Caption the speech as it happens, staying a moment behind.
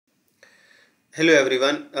Hello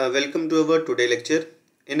everyone, welcome to our today lecture.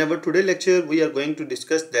 In our today lecture, we are going to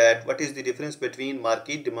discuss that what is the difference between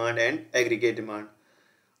market demand and aggregate demand.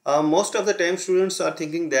 Most of the time students are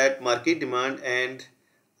thinking that market demand and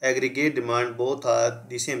aggregate demand both are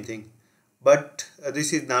the same thing, but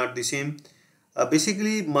this is not the same.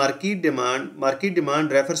 Basically, market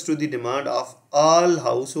demand refers to the demand of all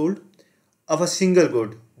household of a single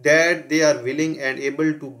good that they are willing and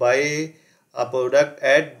able to buy a product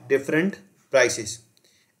at different prices,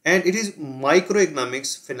 and it is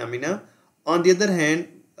microeconomics phenomena. On the other hand,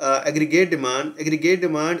 aggregate demand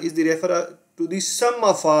is the refer to the sum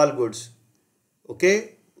of all goods.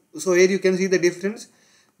 Okay, so here you can see the difference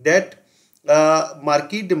that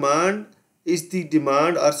market demand is the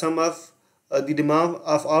demand or sum of the demand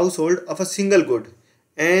of household of a single good,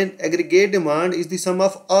 and aggregate demand is the sum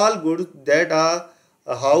of all goods that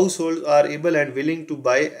households are able and willing to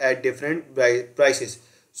buy at different prices.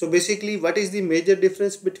 So basically, what is the major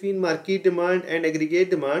difference between market demand and aggregate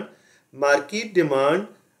demand? Market demand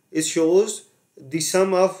is shows the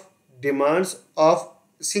sum of demands of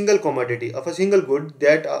single commodity of a single good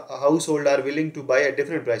that a household are willing to buy at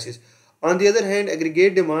different prices. On the other hand,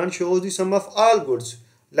 aggregate demand shows the sum of all goods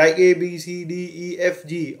like A, B, C, D, E, F,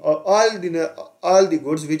 G, or all the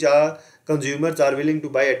goods which are consumers are willing to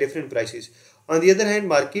buy at different prices. On the other hand,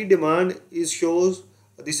 market demand is shows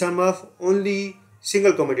the sum of only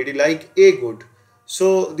single commodity like a good.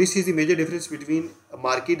 So this is the major difference between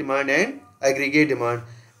market demand and aggregate demand.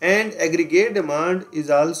 And aggregate demand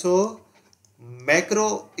is also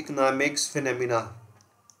macroeconomics phenomena.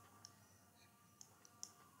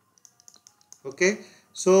 Okay,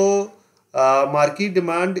 so market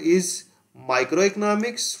demand is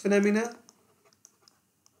microeconomics phenomena.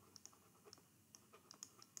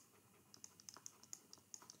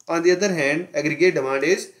 On the other hand, aggregate demand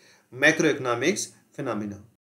is macroeconomics phenomena.